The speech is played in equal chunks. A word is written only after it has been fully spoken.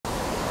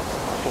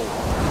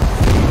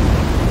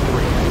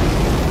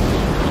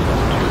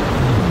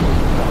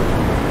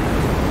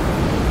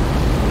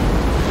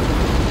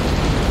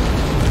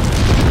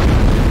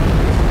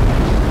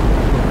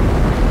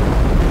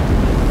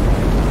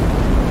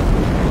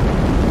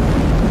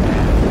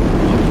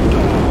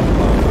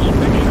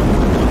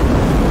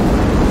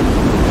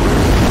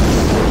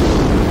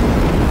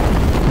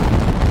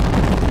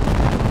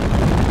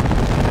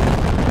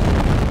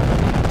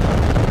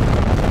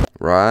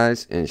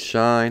rise and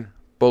shine,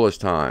 bullish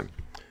time.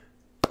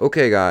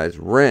 Okay guys,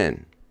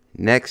 Ren,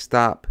 next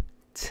stop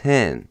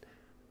 10.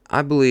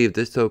 I believe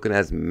this token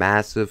has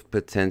massive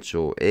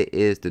potential. It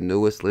is the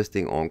newest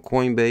listing on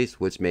Coinbase,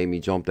 which made me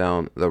jump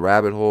down the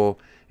rabbit hole,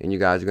 and you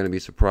guys are going to be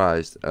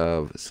surprised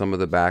of some of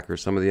the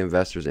backers, some of the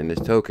investors in this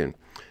token.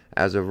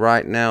 As of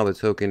right now, the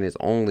token is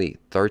only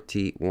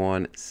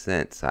 31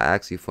 cents. I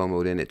actually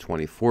FOMO'd in at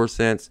 24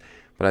 cents,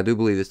 but I do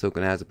believe this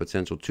token has the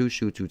potential to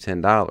shoot to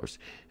 $10,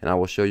 and I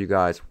will show you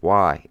guys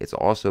why. It's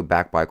also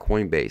backed by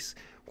Coinbase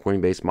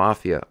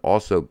Mafia.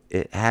 Also,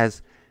 it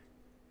has,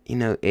 you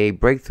know, a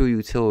breakthrough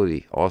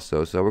utility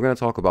also, so we're going to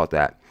talk about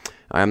that.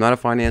 I am not a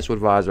financial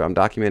advisor. I'm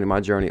documenting my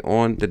journey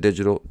on the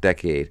digital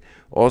decade.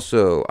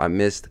 Also, I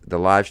missed the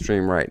live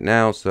stream right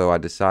now, so I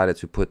decided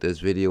to put this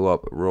video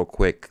up real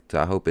quick.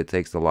 I hope it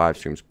takes the live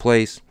stream's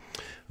place.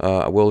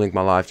 I will link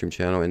my live stream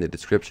channel in the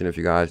description if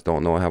you guys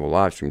don't know I have a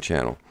live stream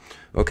channel.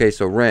 Okay,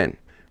 so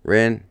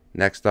Ren,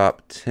 next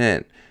stop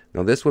 10.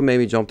 Now this one made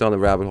me jump down the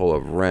rabbit hole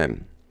of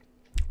Ren.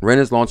 Ren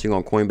is launching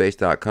on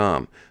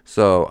Coinbase.com.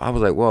 So I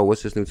was like, whoa,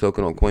 what's this new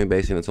token on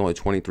Coinbase? And it's only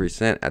 23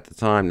 cents at the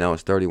time. Now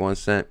it's 31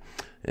 cents.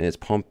 And it's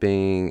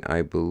pumping,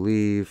 I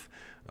believe,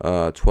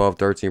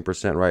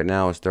 12-13% right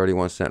now. It's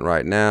 31 cents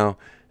right now.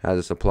 Has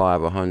a supply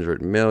of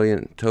 100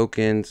 million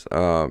tokens.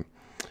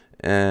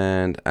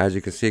 And as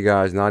you can see,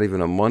 guys, not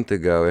even a month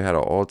ago, it had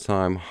an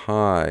all-time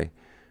high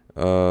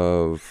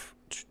of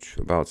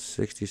about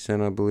 60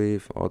 cents, I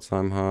believe.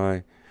 All-time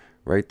high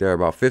right there,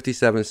 about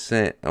 57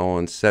 cents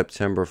on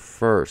September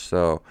 1st.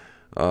 So,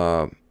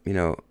 you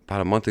know,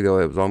 about a month ago,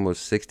 it was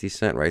almost 60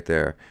 cents right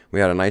there. We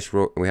had a nice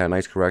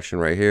correction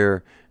right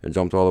here. It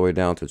jumped all the way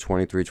down to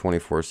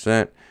 24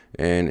 cents,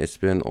 and it's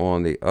been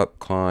on the up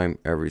climb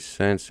ever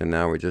since. And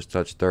now we just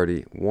touched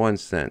 31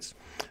 cents.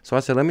 So I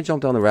said, let me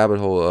jump down the rabbit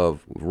hole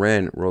of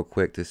Ren real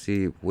quick to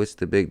see what's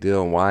the big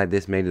deal and why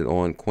this made it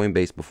on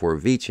Coinbase before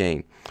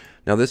VeChain.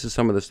 Now, this is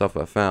some of the stuff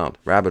I found.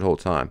 Rabbit hole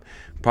time.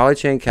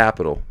 Polychain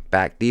Capital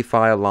backed DeFi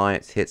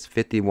Alliance hits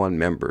 51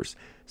 members.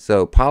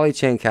 So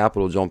Polychain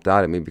Capital jumped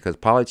out at me because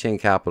Polychain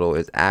Capital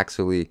is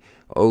actually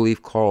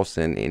Olaf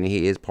Carlson, and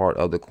he is part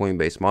of the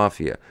Coinbase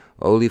Mafia.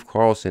 Olaf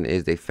Carlson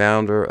is the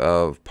founder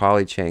of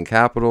Polychain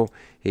Capital.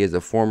 He is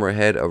the former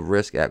head of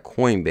risk at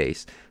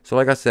Coinbase. So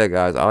like I said,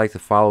 guys, I like to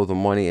follow the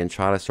money and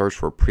try to search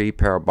for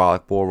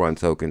pre-parabolic bull run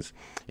tokens.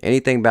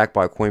 Anything backed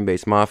by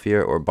Coinbase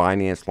Mafia or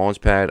Binance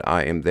Launchpad,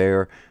 I am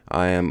there.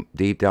 I am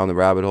deep down the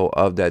rabbit hole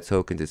of that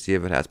token to see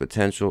if it has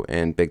potential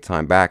and big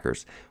time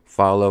backers.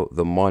 Follow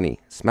the money.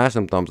 Smash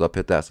some thumbs up,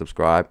 hit that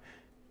subscribe.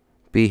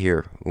 Be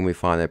here when we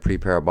find that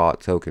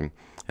pre-parabolic token,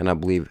 and I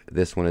believe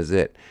this one is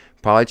it.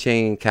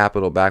 Polychain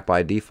Capital backed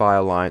by DeFi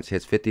Alliance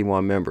hits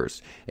 51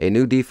 members. A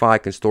new DeFi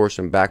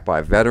consortium backed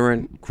by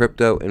veteran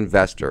crypto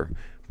investor.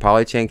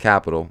 Polychain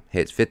Capital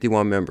hits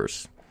 51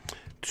 members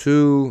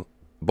to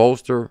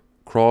bolster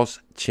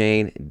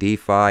cross-chain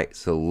DeFi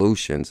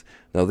solutions.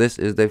 Now, this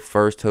is the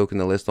first token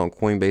to list on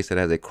Coinbase that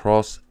has a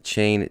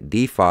cross-chain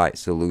DeFi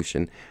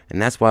solution,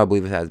 and that's why I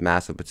believe it has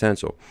massive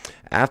potential.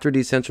 After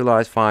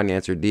decentralized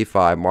finance or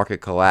DeFi market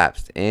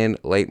collapsed in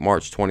late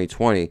March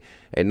 2020,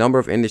 a number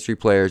of industry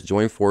players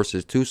joined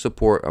forces to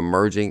support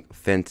emerging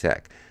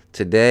fintech.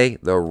 Today,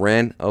 the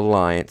Ren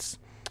Alliance,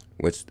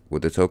 which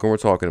with the token we're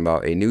talking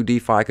about, a new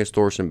DeFi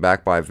consortium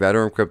backed by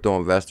veteran crypto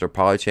investor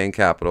Polychain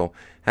Capital,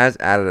 has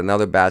added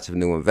another batch of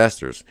new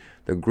investors.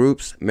 The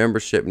group's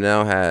membership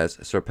now has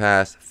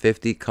surpassed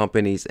 50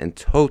 companies in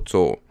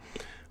total.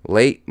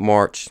 Late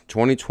March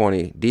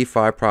 2020,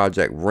 DeFi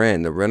project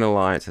Ren, the Ren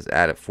Alliance, has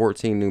added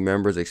 14 new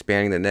members,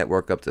 expanding the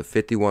network up to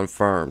 51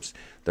 firms.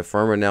 The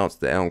firm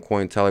announced that on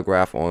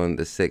Cointelegraph on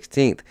the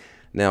 16th.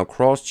 Now,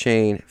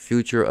 cross-chain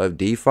future of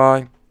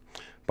DeFi.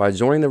 By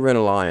joining the Ren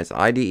Alliance,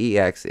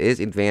 IDEX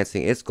is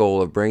advancing its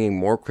goal of bringing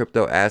more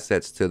crypto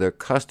assets to their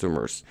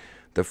customers.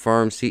 The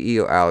firm's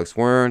CEO, Alex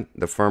Warren,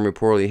 the firm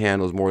reportedly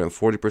handles more than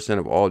 40%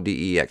 of all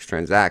DEX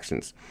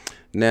transactions.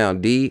 Now,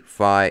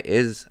 DeFi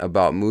is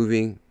about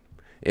removing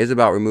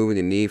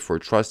the need for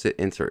trusted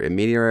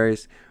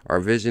intermediaries. Our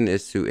vision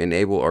is to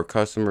enable our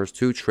customers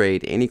to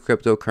trade any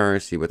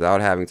cryptocurrency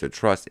without having to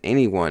trust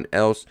anyone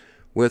else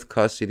with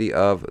custody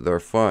of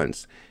their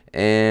funds.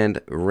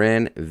 And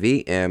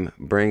RenVM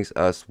brings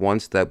us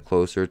one step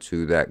closer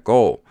to that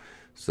goal.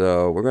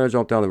 So we're going to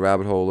jump down the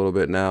rabbit hole a little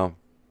bit now.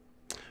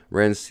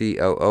 Ren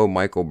COO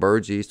Michael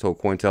Burgess told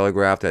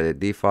Cointelegraph that a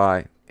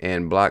DeFi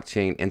and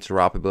blockchain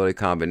interoperability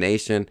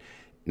combination.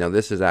 Now,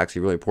 this is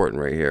actually really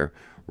important right here.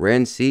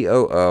 Ren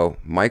COO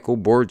Michael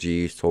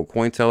Burgess told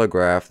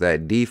Cointelegraph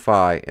that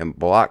DeFi and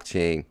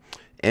blockchain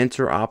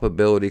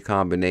interoperability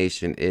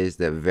combination is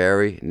the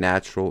very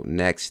natural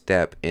next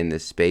step in the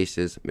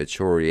space's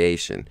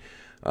maturation.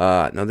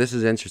 Now, this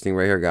is interesting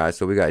right here, guys.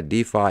 So we got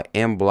DeFi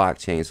and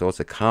blockchain. So it's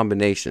a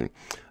combination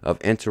of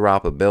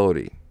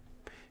interoperability.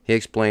 He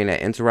explained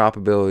that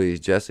interoperability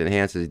just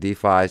enhances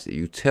DeFi's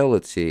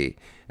utility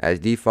as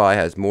DeFi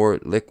has more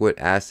liquid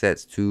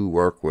assets to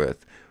work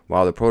with.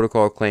 While the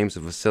protocol claims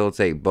to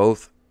facilitate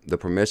both the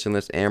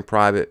permissionless and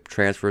private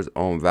transfers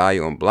on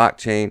value on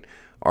blockchain,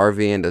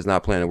 RVN does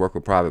not plan to work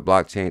with private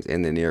blockchains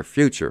in the near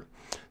future.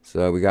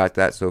 So we got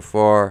that so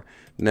far.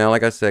 Now,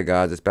 like I said,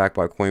 guys, it's backed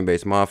by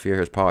Coinbase Mafia.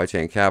 Here's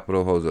Polychain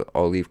Capital, Jose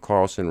Olive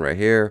Carlson right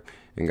here.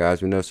 And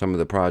guys, we know some of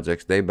the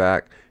projects they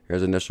back.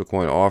 Here's initial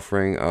coin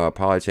offering.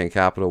 Polychain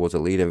Capital was a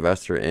lead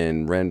investor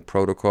in REN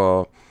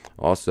Protocol.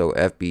 Also,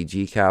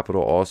 FBG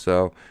Capital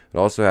also. It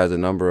also has a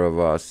number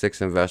of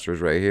 6 investors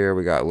right here.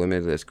 We got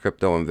Limitless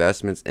Crypto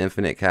Investments,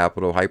 Infinite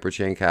Capital,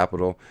 Hyperchain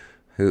Capital,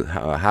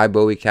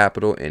 Highbowie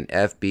Capital, and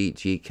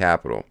FBG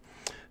Capital.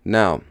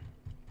 Now,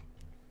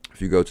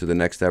 if you go to the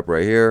next step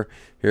right here,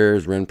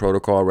 here's REN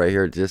Protocol right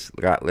here. Just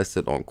got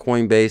listed on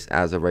Coinbase.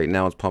 As of right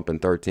now, it's pumping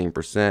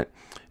 13%,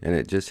 and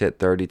it just hit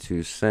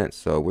 32 cents.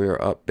 So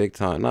we're up big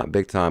time. Not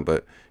big time,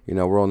 but, you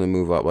know, we're on the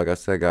move up. Like I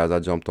said, guys, I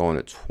jumped on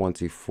at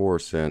 24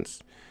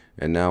 cents,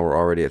 and now we're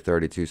already at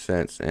 32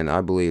 cents. And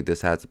I believe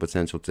this has the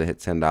potential to hit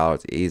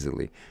 $10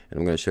 easily, and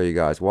I'm going to show you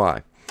guys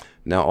why.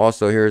 Now,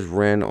 also, here's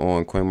REN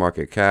on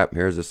CoinMarketCap.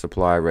 Here's the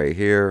supply right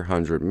here,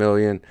 100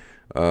 million.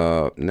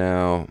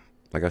 Now,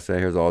 like I said,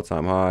 here's the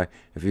all-time high.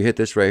 If you hit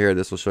this right here,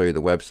 this will show you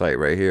the website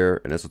right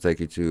here, and this will take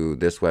you to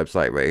this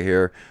website right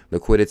here,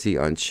 Liquidity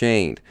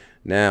Unchained.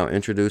 Now,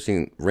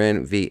 introducing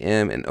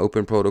RenVM, an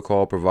open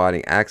protocol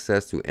providing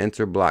access to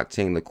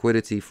inter-blockchain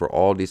liquidity for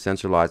all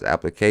decentralized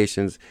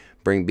applications.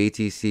 Bring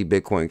BTC,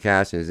 Bitcoin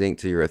Cash, and Zinc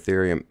to your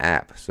Ethereum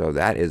app. So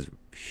that is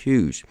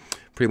huge.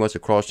 Pretty much a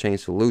cross-chain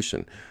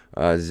solution.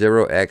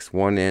 0x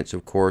 1 inch,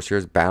 of course.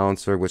 Here's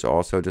Balancer, which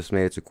also just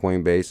made it to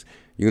Coinbase.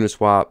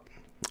 Uniswap,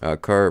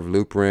 Curve,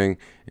 Loopring,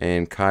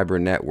 and Kyber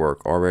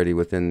Network already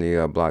within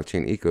the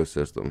blockchain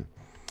ecosystem.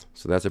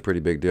 So that's a pretty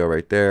big deal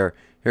right there.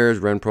 Here's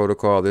REN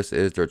Protocol. This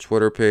is their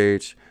Twitter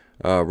page.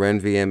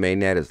 RenVM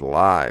mainnet is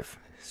live.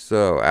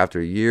 So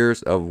after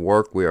years of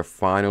work, we are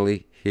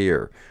finally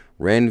here.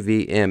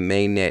 RenVM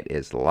mainnet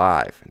is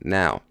live.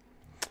 Now,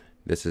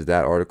 this is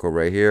that article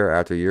right here.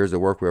 After years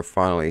of work, we're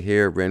finally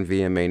here.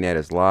 RenVM mainnet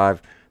is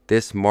live.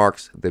 This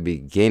marks the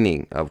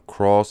beginning of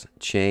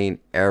cross-chain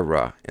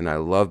era, and I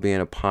love being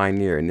a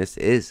pioneer. And this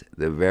is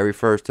the very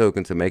first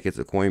token to make it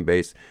to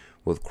Coinbase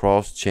with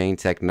cross-chain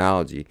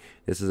technology.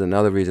 This is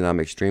another reason I'm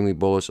extremely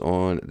bullish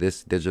on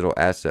this digital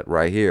asset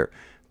right here.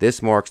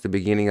 This marks the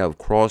beginning of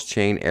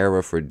cross-chain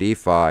era for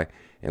DeFi,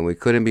 and we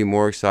couldn't be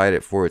more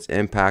excited for its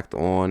impact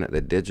on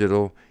the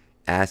digital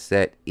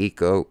asset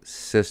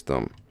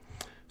ecosystem.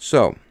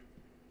 So,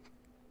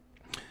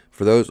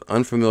 for those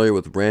unfamiliar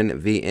with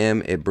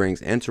RenVM, it brings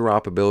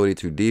interoperability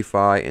to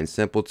DeFi. In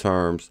simple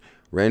terms,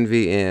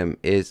 RenVM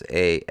is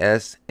a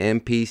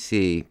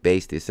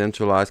SMPC-based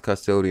decentralized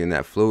custodian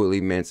that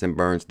fluidly mints and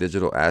burns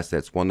digital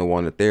assets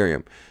one-to-one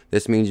Ethereum.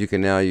 This means you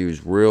can now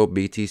use real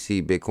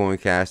BTC, Bitcoin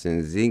Cash,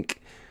 and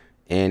Zinc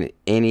in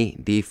any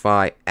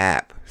DeFi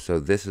app. So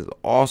this is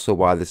also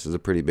why this is a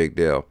pretty big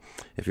deal.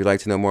 If you'd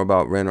like to know more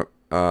about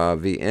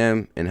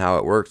RenVM and how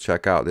it works,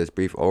 check out this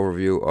brief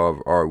overview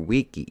of our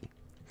wiki.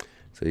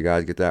 So you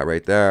guys get that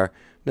right there.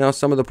 Now,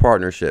 some of the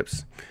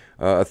partnerships.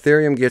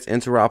 Ethereum gets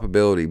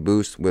interoperability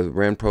boost with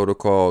REN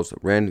Protocol's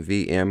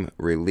RenVM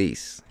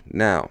release.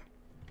 Now,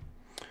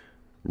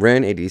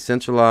 REN, a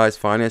decentralized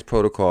finance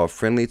protocol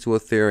friendly to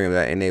Ethereum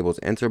that enables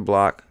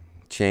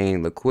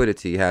inter-blockchain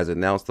liquidity, has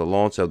announced the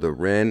launch of the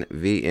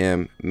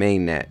RenVM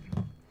mainnet.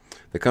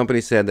 The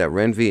company said that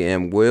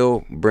RenVM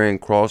will bring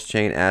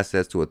cross-chain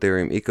assets to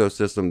Ethereum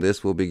ecosystem.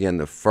 This will begin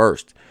the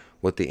first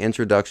with the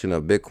introduction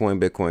of Bitcoin,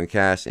 Bitcoin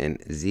Cash, and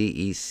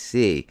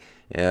ZEC,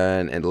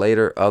 and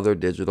later other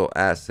digital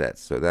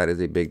assets. So that is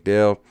a big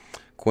deal.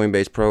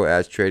 Coinbase Pro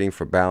adds trading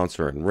for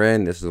Balancer and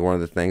REN. This is one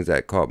of the things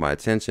that caught my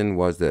attention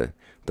was the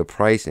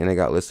price, and it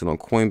got listed on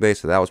Coinbase,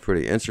 so that was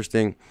pretty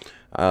interesting.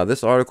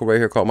 This article right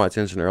here caught my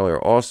attention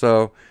earlier.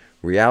 Also,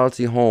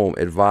 Reality Home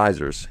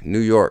Advisors, New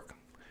York,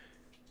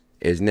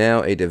 is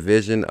now a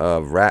division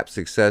of Wrap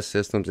Success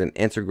Systems and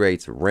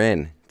integrates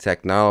REN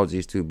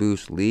technologies to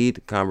boost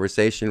lead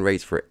conversation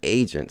rates for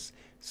agents.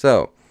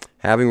 So,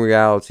 having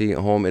Reality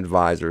Home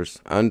Advisors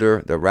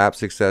under the Wrap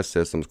Success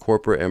Systems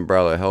corporate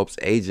umbrella helps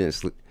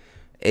agents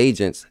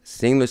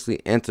seamlessly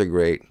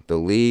integrate the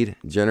lead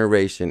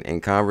generation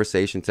and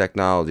conversation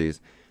technologies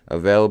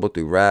available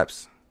through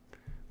Wrap's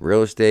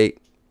real estate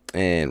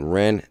and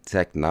REN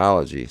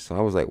technology. So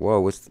I was like, whoa,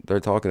 what's they're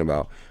talking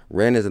about?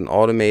 REN is an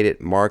automated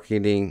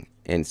marketing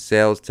and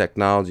sales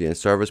technology and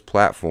service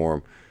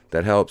platform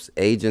that helps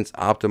agents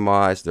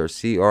optimize their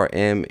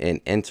CRM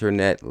and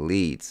internet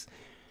leads.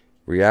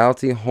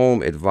 Reality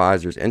Home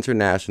Advisors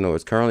International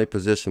is currently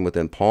positioned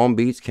within Palm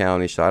Beach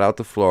County, shout out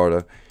to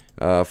Florida,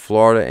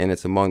 and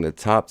it's among the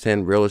top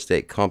 10 real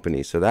estate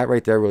companies. So that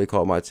right there really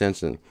caught my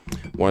attention.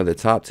 One of the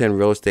top 10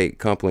 real estate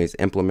companies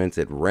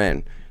implemented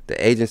REN.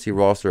 The agency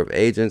roster of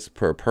agents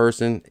per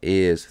person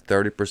is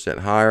 30%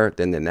 higher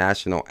than the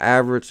national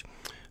average.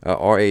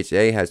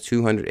 RHA has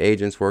 200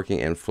 agents working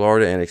in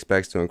Florida and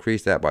expects to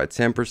increase that by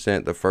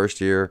 10% the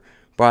first year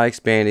by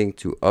expanding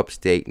to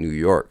upstate New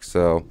York.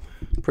 So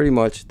pretty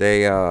much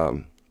they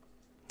are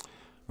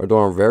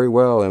doing very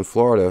well in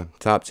Florida,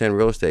 top 10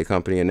 real estate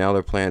company, and now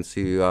they're planning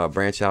to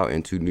branch out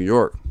into New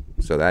York.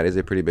 So that is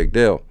a pretty big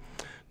deal.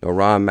 Now,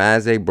 Ron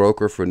Mazze,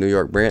 broker for New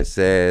York branch,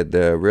 said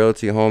the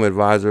Realty Home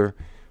Advisor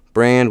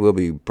brand will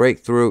be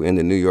breakthrough in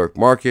the New York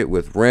market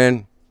with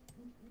Ren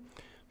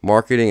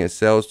marketing and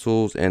sales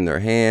tools in their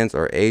hands.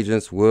 Our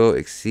agents will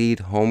exceed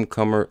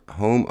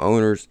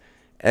homeowners'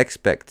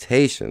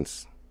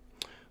 expectations.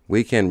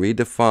 We can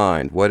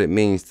redefine what it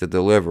means to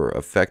deliver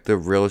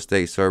effective real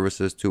estate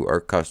services to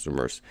our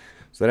customers.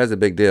 So that's a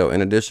big deal.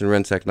 In addition,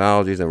 Ren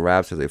Technologies and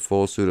Wraps has a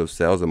full suite of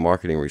sales and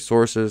marketing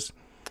resources,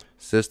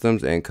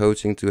 systems, and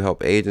coaching to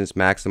help agents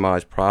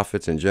maximize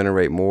profits and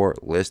generate more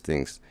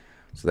listings.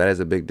 So that is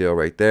a big deal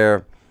right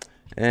there.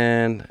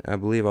 And I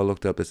believe I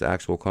looked up this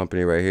actual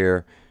company right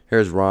here.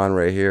 Here's Ron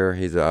right here.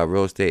 He's a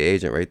real estate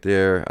agent right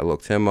there. I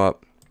looked him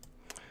up.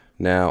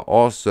 Now,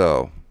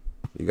 also,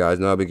 you guys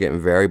know I've been getting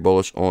very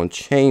bullish on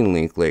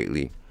Chainlink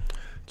lately.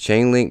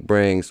 Chainlink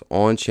brings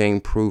on-chain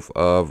proof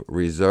of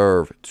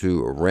reserve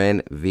to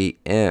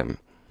RenVM.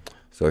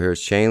 So here's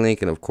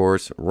Chainlink and, of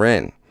course,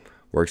 Ren.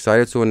 We're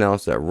excited to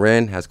announce that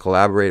Ren has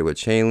collaborated with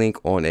Chainlink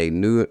on a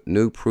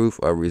new proof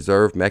of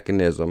reserve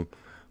mechanism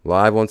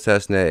live on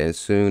testnet and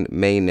soon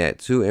mainnet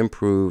to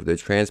improve the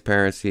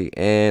transparency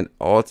and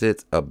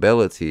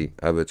auditability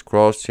of its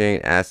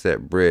cross-chain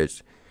asset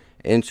bridge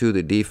into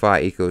the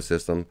DeFi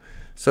ecosystem.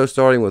 So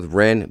starting with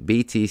Ren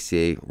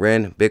BTC,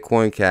 Ren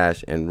Bitcoin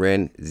Cash, and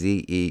Ren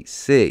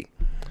ZEC.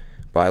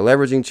 By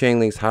leveraging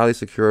Chainlink's highly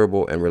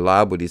securable and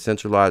reliable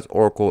decentralized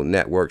Oracle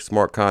network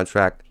smart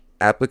contract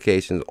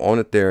applications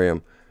on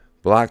Ethereum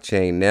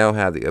blockchain now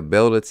have the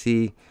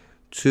ability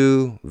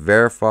to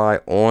verify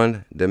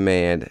on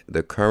demand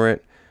the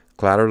current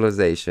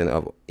collateralization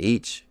of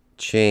each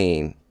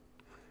chain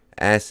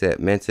asset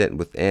minted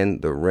within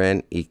the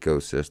Ren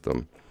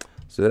ecosystem.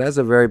 So that's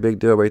a very big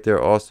deal right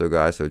there also,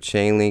 guys. So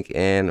Chainlink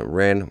and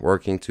Ren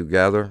working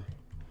together.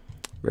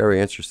 Very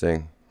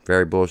interesting.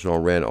 Very bullish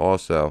on Ren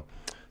also.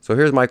 So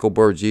here's Michael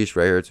Burgess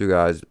right here too,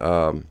 guys.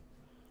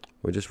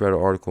 We just read an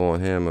article on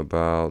him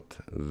about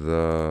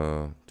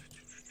the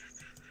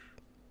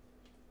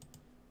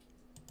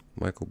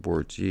Michael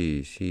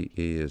Burgess. He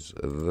is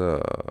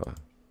the,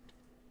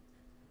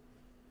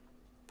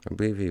 I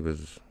believe he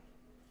was,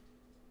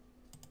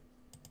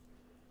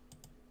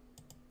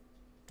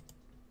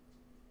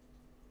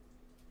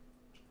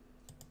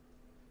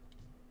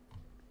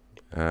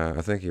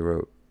 I think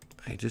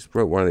he just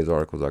wrote one of these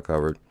articles I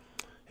covered.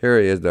 Here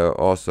he is though.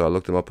 Also, I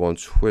looked him up on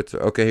Twitter.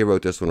 Okay, he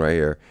wrote this one right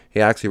here. He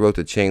actually wrote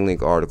the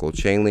Chainlink article.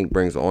 Chainlink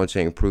brings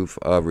on-chain proof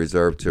of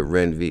reserve to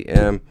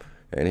RenVM.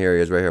 And here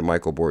he is right here,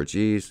 Michael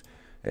Burgess.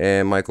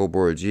 And Michael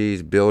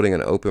Burgess building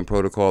an open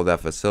protocol that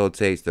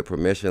facilitates the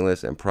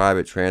permissionless and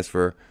private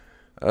transfer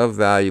of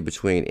value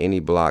between any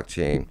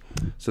blockchain.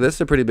 So this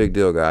is a pretty big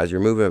deal, guys.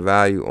 You're moving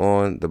value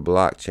on the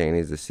blockchain.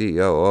 He's the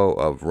COO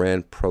of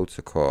Ren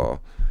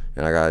Protocol.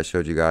 And I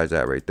showed you guys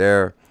that right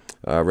there.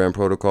 Ren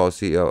Protocol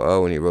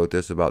COO, and he wrote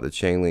this about the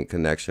Chainlink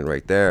connection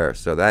right there.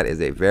 So that is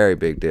a very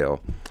big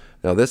deal.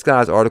 Now this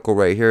guy's article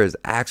right here is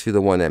actually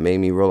the one that made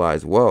me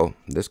realize, whoa,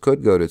 this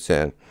could go to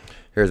 10.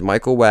 Here's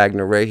Michael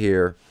Wagner right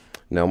here.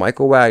 Now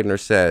Michael Wagner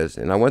says,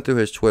 and I went through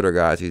his Twitter,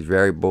 guys, he's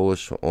very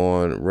bullish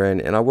on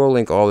Ren, and I will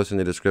link all this in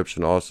the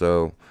description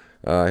also.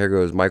 Here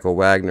goes Michael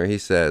Wagner. He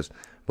says,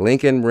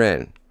 Link and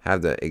Ren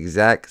have the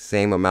exact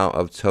same amount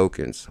of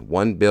tokens,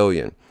 1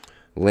 billion.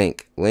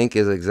 Link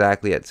is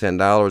exactly at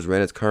 $10.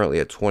 Ren is currently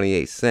at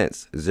 28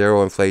 cents.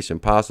 Zero inflation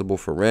possible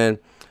for Ren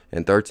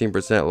and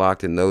 13%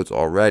 locked in nodes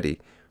already.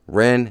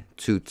 Ren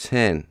to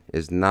 10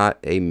 is not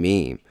a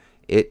meme.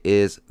 It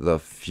is the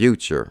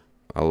future.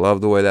 I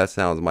love the way that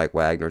sounds, Mike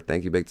Wagner.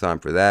 Thank you big time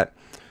for that.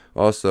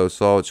 Also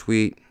saw a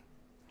tweet.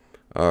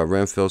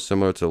 Ren feels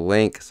similar to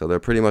Link. So they're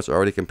pretty much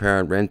already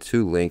comparing Ren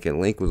to Link. And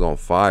Link was on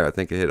fire. I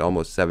think it hit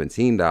almost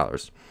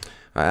 $17.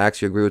 I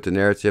actually agree with the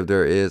narrative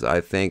there is.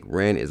 I think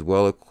Ren is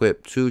well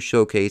equipped to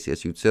showcase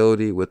its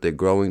utility with the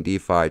growing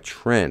DeFi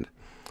trend.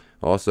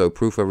 Also,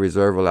 proof of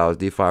reserve allows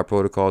DeFi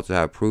protocol to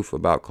have proof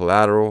about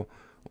collateral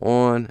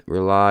on,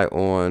 rely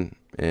on,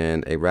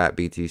 and a wrap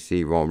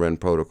BTC on Ren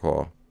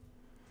protocol.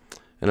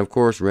 And of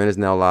course, Ren is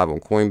now live on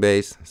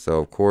Coinbase. So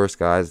of course,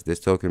 guys, this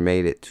token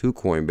made it to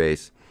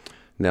Coinbase.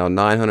 Now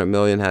 900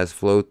 million has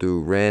flowed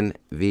through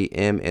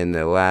RenVM in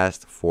the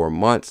last 4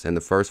 months. In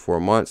the first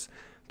 4 months,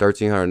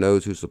 1,300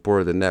 nodes who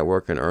supported the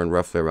network and earned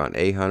roughly around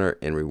 800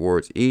 in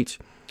rewards each.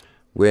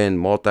 When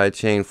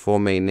multi-chain full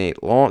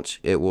mainnet launch,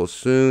 it will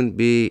soon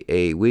be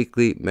a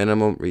weekly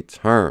minimum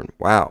return.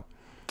 Wow.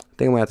 I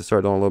think I'm going to have to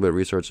start doing a little bit of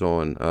research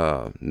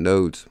on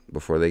nodes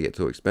before they get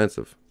too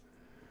expensive.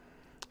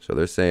 So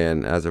they're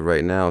saying as of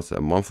right now, it's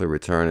a monthly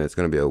return and it's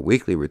going to be a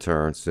weekly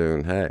return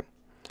soon. Hey.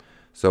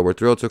 So we're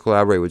thrilled to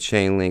collaborate with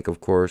Chainlink, of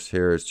course.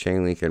 Here is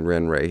Chainlink and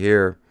Ren right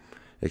here.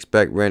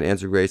 Expect Ren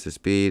integrates to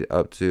speed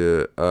up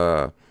to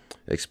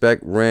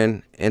expect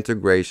Ren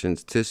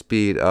integrations to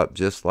speed up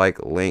just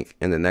like Link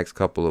in the next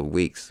couple of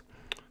weeks.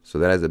 So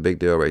that is a big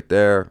deal right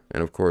there.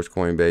 And of course,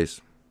 Coinbase.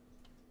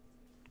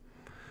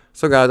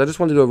 So guys, I just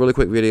wanted to do a really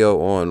quick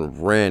video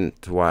on Ren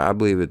to why I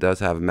believe it does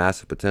have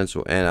massive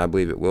potential, and I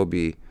believe it will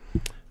be,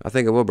 I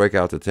think it will break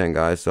out to 10,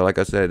 guys. So like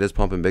I said, it is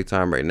pumping big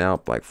time right now,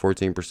 up like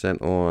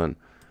 14% on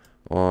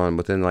on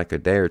within like a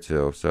day or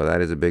two. So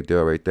that is a big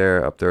deal right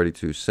there, up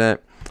 32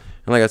 cents.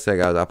 And like I said,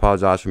 guys, I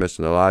apologize for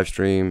missing the live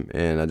stream,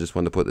 and I just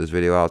wanted to put this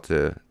video out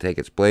to take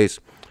its place.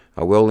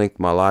 I will link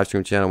my live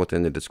stream channel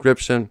within the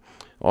description.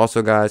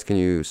 Also, guys, can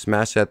you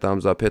smash that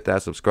thumbs up, hit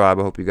that subscribe.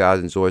 I hope you guys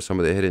enjoy some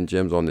of the hidden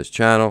gems on this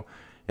channel.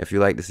 If you'd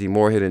like to see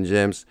more hidden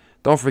gems,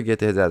 don't forget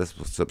to hit that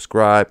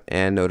subscribe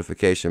and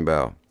notification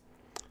bell.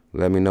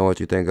 Let me know what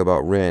you think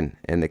about Ren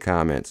in the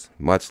comments.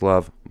 Much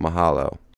love. Mahalo.